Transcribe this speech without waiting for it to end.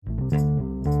Okay,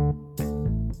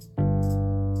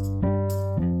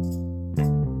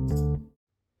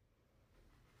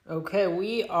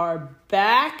 we are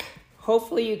back.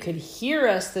 Hopefully you could hear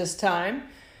us this time.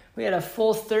 We had a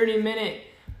full 30-minute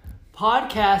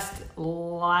podcast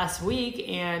last week,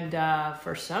 and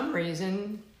for some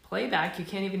reason, playback, you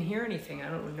can't even hear anything. I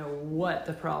don't know what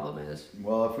the problem is.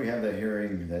 Well, if we have that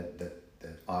hearing, that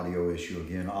audio issue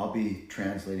again, I'll be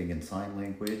translating in sign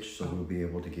language, so we'll be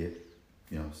able to get,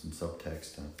 some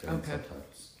subtext and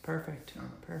subtitles. Perfect. Yeah.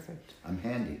 Perfect. I'm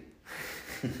handy.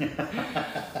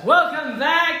 Welcome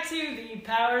back to the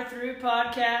Power Through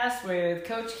podcast with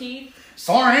Coach Keith.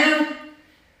 Soren!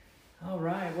 All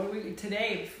right, what do we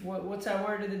today? What's our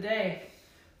word of the day?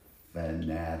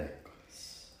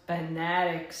 Fanatics.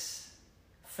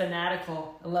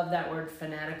 Fanatical. I love that word,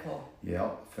 fanatical.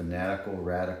 Yep, fanatical,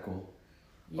 radical.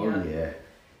 Yeah. Oh yeah.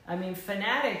 I mean,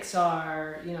 fanatics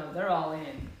are, they're all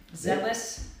in.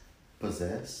 Zealous.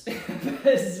 Possessed.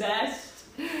 Possessed.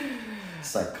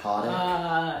 Psychotic.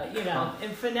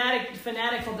 And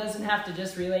fanatical doesn't have to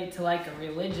just relate to like a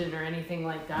religion or anything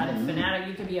like that. Mm-hmm.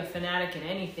 You could be a fanatic in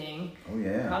anything. Oh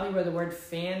yeah. Probably where the word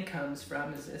fan comes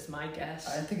from is my guess.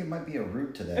 I think it might be a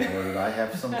root to that word. I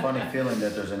have some funny feeling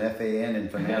that there's an FAN in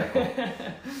fanatical.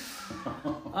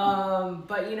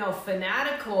 But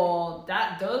fanatical,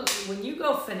 when you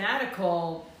go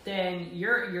fanatical, then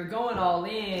you're going all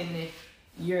in.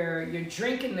 You're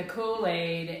drinking the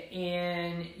Kool-Aid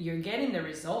and you're getting the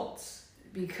results,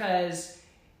 because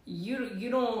you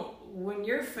don't, when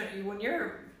you're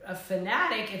a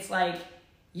fanatic, it's like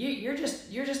you're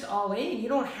just all in. You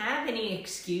don't have any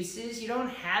excuses. You don't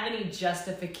have any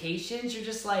justifications. You're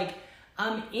just like,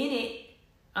 I'm in it.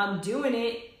 I'm doing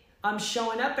it. I'm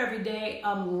showing up every day.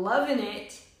 I'm loving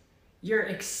it. You're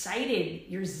excited.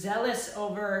 You're zealous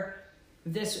over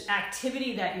this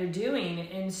activity that you're doing.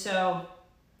 And so,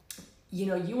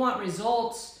 you want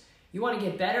results. You want to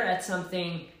get better at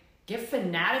something. Get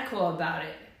fanatical about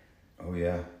it. Oh,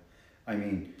 yeah. I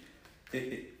mean,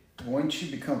 once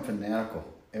you become fanatical,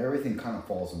 everything kind of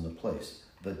falls into place.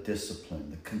 The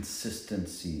discipline, the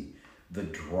consistency, the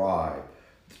drive,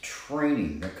 the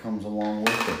training that comes along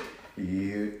with it.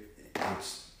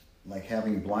 It's like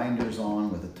having blinders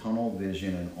on with a tunnel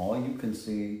vision, and all you can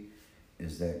see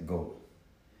is that goal.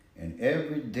 And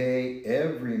every day,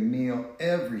 every meal,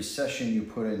 every session you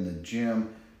put in the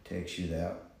gym takes you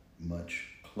that much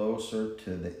closer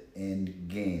to the end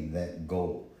game, that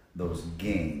goal, those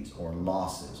gains or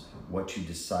losses, what you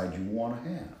decide you want to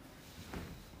have.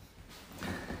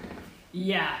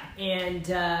 Yeah, and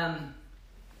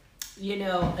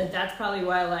that's probably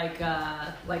why I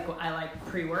like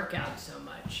pre-workout so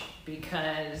much,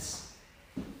 because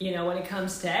when it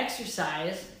comes to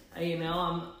exercise, I'm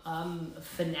a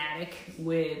fanatic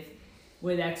with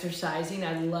exercising.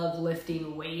 I love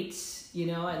lifting weights.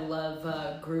 I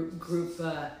love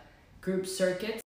group circuits.